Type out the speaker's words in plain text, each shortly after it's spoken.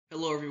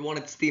Hello everyone,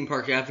 it's Theme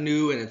Park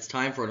Avenue, and it's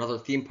time for another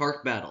theme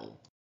park battle.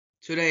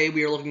 Today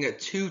we are looking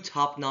at two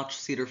top-notch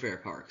Cedar Fair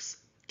parks,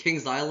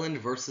 Kings Island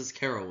versus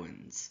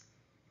Carowinds.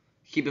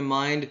 Keep in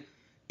mind,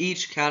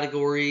 each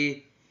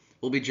category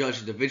will be judged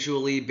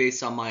individually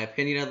based on my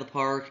opinion of the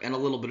park and a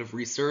little bit of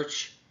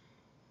research.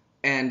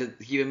 And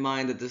keep in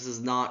mind that this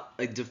is not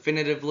a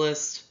definitive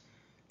list,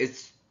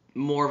 it's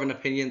more of an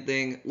opinion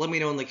thing. Let me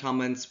know in the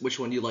comments which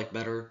one you like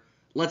better.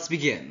 Let's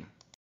begin.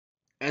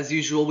 As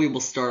usual, we will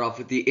start off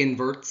with the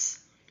inverts.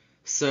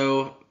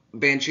 So,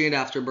 Banshee and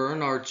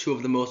Afterburn are two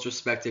of the most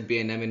respected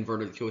B&M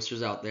inverted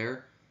coasters out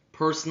there.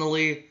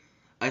 Personally,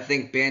 I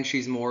think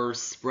Banshee's more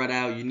spread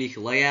out, unique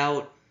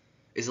layout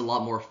is a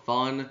lot more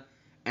fun,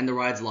 and the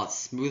ride's a lot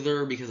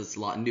smoother because it's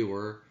a lot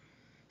newer.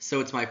 So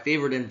it's my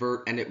favorite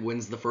invert, and it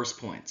wins the first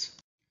point.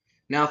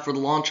 Now for the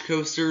launch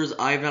coasters,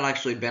 I've not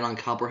actually been on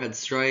Copperhead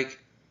Strike,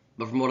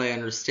 but from what I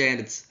understand,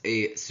 it's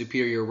a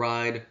superior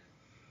ride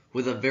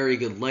with a very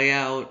good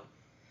layout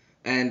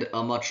and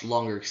a much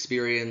longer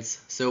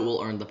experience, so it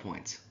will earn the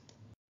point.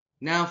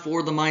 Now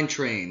for the mine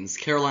trains,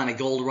 Carolina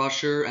Gold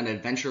Rusher and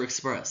Adventure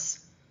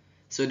Express.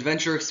 So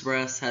Adventure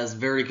Express has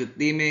very good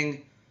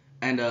theming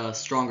and a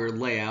stronger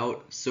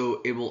layout,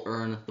 so it will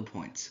earn the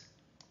point.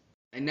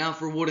 And now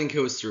for wooden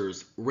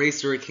coasters,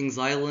 Racer at Kings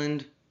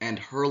Island and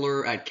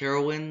Hurler at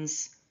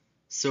Carowinds.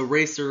 So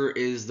Racer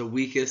is the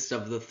weakest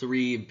of the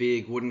three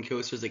big wooden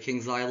coasters at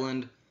Kings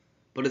Island,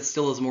 but it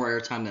still has more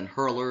airtime than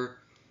Hurler,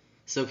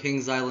 so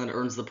Kings Island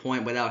earns the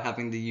point without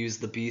having to use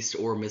the Beast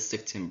or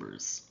Mystic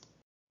Timbers.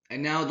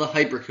 And now the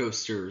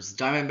hypercoasters,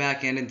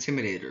 Diamondback and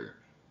Intimidator.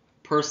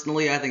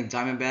 Personally, I think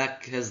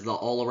Diamondback has the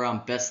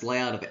all-around best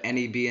layout of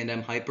any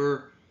B&M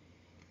hyper,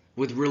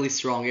 with really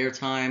strong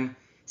airtime,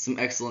 some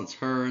excellent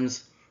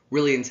turns,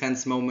 really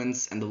intense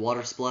moments, and the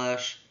water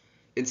splash.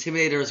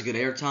 Intimidator has good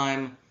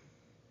airtime,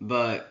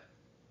 but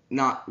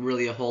not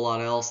really a whole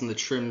lot else, and the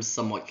trims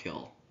somewhat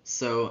kill.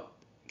 So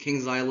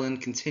Kings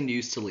Island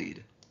continues to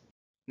lead.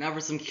 Now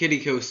for some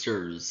kiddie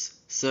coasters.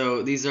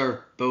 So these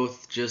are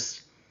both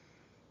just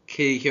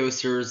kiddie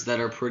coasters that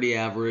are pretty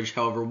average.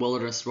 However,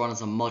 Wilderness Run is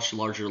a much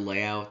larger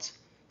layout,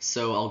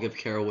 so I'll give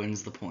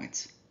Carowinds the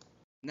point.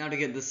 Now to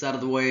get this out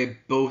of the way,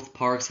 both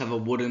parks have a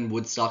wooden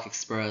Woodstock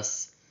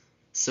Express,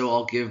 so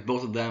I'll give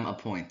both of them a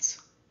point.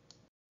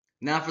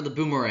 Now for the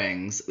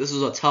boomerangs. This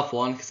was a tough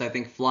one because I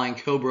think Flying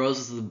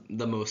Cobras is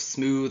the most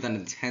smooth and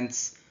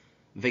intense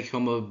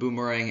Vekoma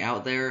boomerang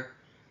out there,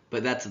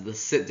 but that's the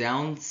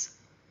sit-downs.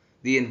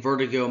 The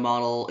Invertigo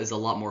model is a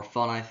lot more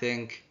fun, I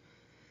think.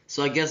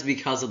 So I guess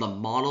because of the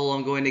model,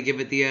 I'm going to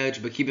give it the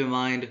edge, but keep in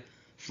mind,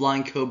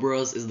 Flying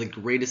Cobras is the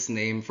greatest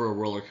name for a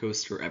roller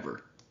coaster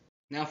ever.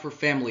 Now for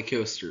family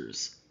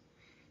coasters.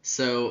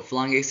 So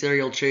Flying Ace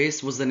Aerial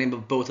Chase was the name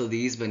of both of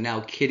these, but now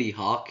Kitty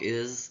Hawk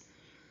is.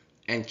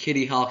 And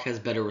Kitty Hawk has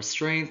better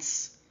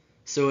restraints,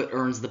 so it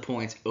earns the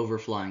point over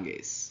Flying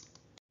Ace.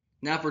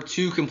 Now for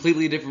two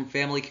completely different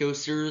family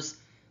coasters.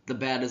 The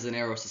Bat is an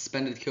Arrow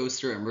suspended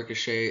coaster, and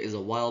Ricochet is a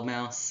Wild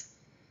Mouse.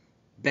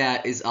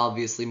 Bat is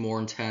obviously more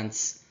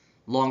intense,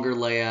 longer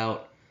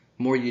layout,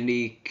 more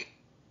unique.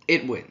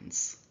 It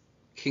wins.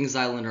 Kings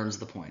Island earns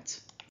the point.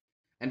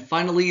 And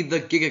finally, the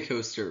Giga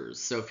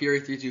coasters. So Fury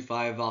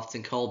 325,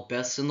 often called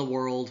best in the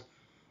world.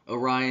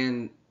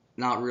 Orion,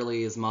 not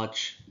really as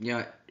much.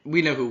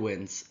 We know who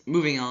wins.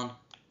 Moving on.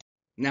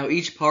 Now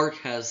each park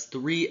has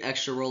 3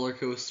 extra roller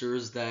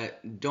coasters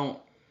that don't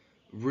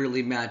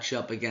really match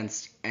up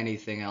against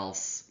anything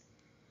else.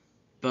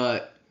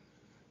 But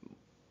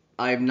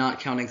I'm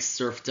not counting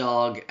Surf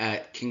Dog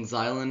at Kings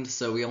Island,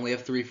 so we only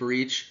have 3 for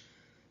each.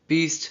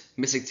 Beast,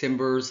 Mystic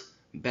Timbers,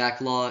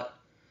 Backlot,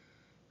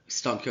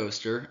 Stunt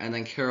Coaster, and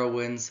then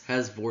Carowinds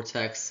has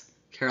Vortex,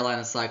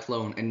 Carolina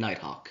Cyclone, and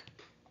Nighthawk.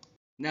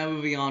 Now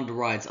moving on to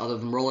rides other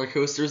than roller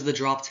coasters, the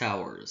Drop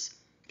Towers.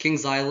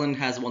 Kings Island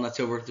has one that's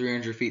over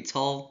 300 feet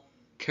tall.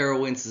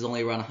 Carowinds is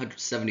only around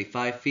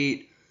 175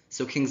 feet,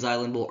 so Kings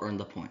Island will earn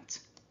the point.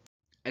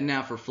 And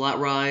now for flat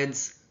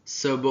rides.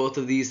 So both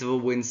of these have a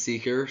Wind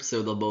Seeker,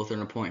 so they'll both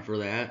earn a point for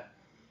that.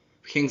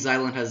 Kings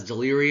Island has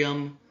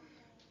Delirium,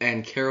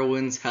 and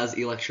Carowinds has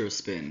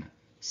Electrospin,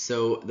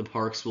 so the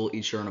parks will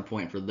each earn a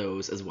point for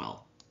those as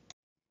well.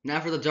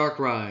 Now for the dark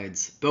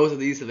rides. Both of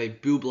these have a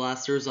Boo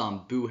Blasters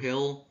on Boo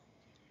Hill.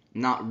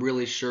 Not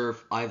really sure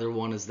if either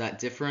one is that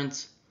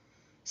different,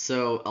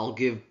 so I'll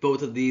give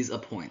both of these a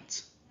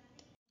point.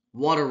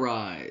 Water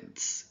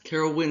rides.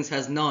 Carowinds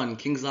has none.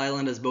 Kings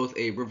Island has both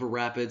a River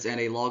Rapids and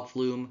a Log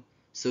Flume,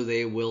 so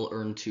they will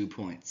earn 2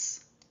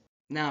 points.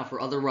 Now for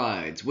other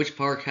rides. Which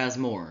park has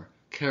more?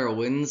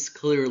 Carowinds,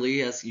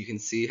 clearly, as you can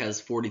see,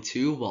 has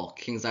 42, while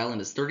Kings Island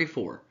is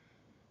 34.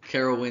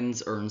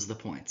 Carowinds earns the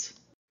point.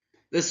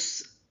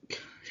 This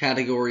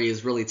category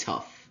is really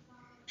tough.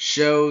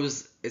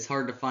 Shows, it's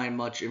hard to find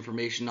much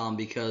information on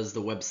because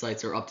the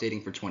websites are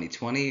updating for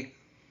 2020.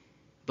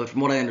 But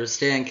from what I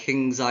understand,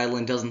 Kings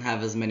Island doesn't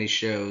have as many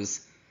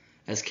shows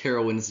as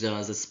Carowinds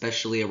does,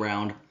 especially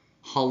around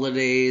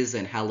holidays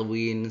and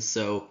Halloween,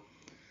 so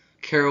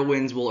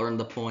Carowinds will earn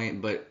the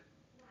point, but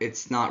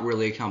it's not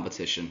really a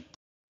competition.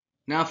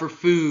 Now for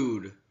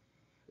food.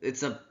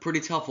 It's a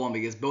pretty tough one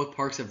because both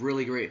parks have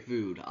really great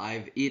food.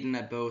 I've eaten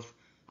at both.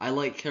 I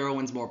like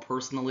Carowinds more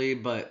personally,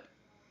 but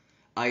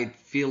I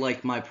feel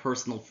like my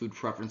personal food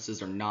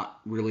preferences are not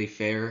really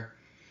fair.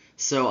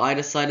 So I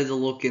decided to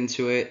look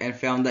into it and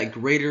found that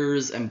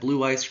graters and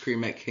blue ice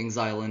cream at Kings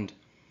Island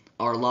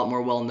are a lot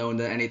more well known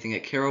than anything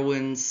at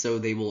Carowinds, so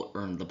they will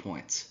earn the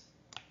points.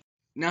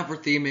 Now for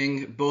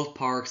theming, both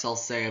parks I'll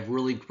say have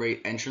really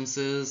great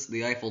entrances.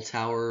 The Eiffel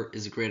Tower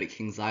is great at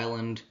Kings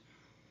Island.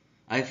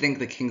 I think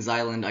the Kings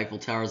Island Eiffel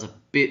Tower is a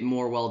bit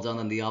more well done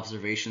than the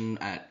observation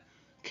at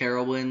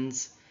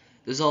Carowinds.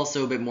 There's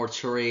also a bit more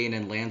terrain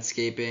and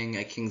landscaping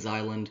at Kings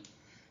Island,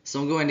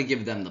 so I'm going to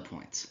give them the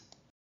point.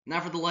 Now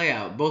for the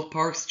layout, both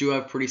parks do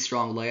have pretty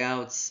strong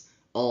layouts.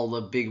 All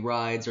the big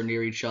rides are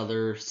near each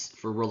other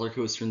for roller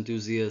coaster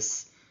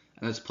enthusiasts,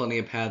 and there's plenty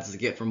of paths to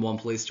get from one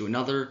place to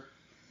another.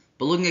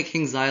 But looking at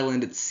Kings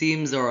Island, it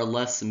seems there are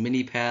less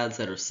mini paths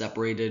that are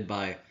separated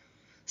by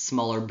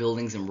smaller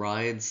buildings and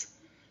rides,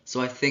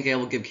 so I think I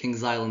will give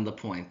Kings Island the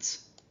point.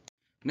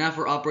 Now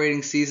for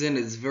operating season,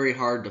 it's very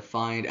hard to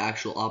find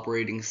actual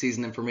operating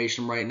season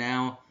information right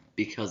now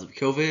because of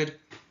COVID,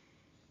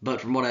 but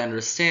from what I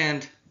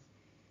understand,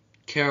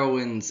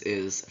 Carowinds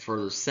is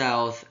further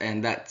south,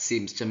 and that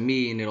seems to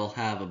mean it'll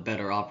have a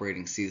better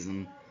operating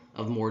season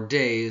of more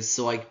days,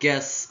 so I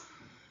guess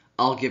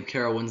I'll give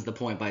Carowinds the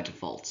point by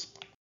default.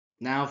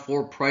 Now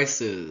for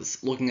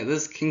prices. Looking at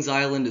this, Kings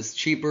Island is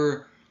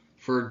cheaper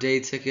for a day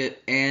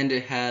ticket, and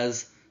it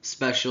has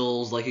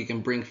specials like you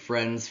can bring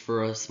friends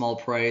for a small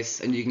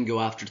price, and you can go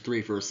after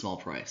 3 for a small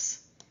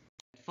price.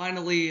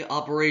 Finally,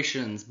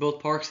 operations.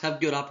 Both parks have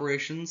good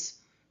operations.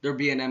 Their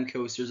B&M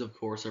coasters, of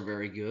course, are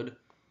very good.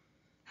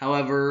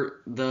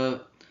 However,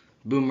 the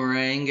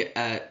Boomerang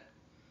at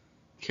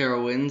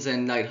Carowinds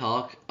and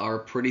Nighthawk are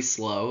pretty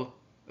slow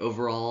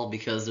overall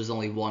because there's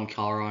only one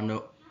car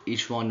on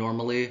each one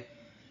normally.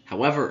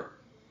 However,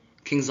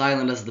 Kings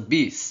Island has the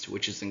Beast,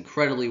 which is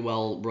incredibly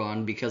well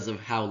run because of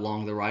how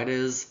long the ride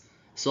is,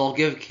 so I'll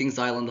give Kings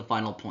Island the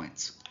final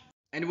points.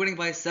 And winning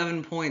by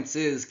 7 points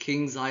is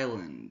Kings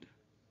Island.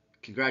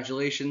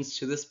 Congratulations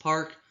to this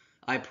park.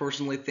 I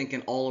personally think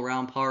an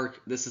all-around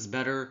park, this is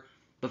better,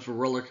 but for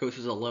roller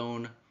coasters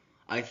alone,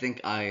 I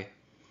think I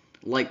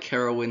like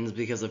Carowinds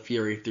because of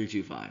Fury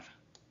 325.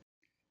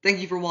 Thank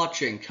you for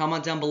watching.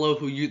 Comment down below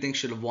who you think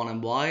should have won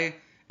and why,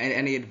 and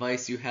any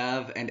advice you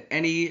have, and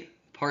any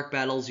park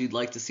battles you'd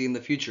like to see in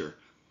the future.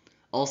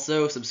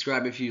 Also,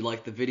 subscribe if you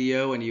like the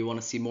video and you want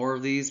to see more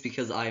of these,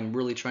 because I'm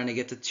really trying to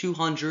get to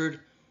 200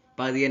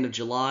 by the end of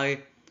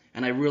July,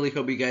 and I really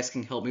hope you guys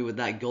can help me with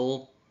that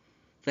goal.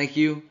 Thank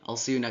you. I'll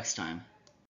see you next time.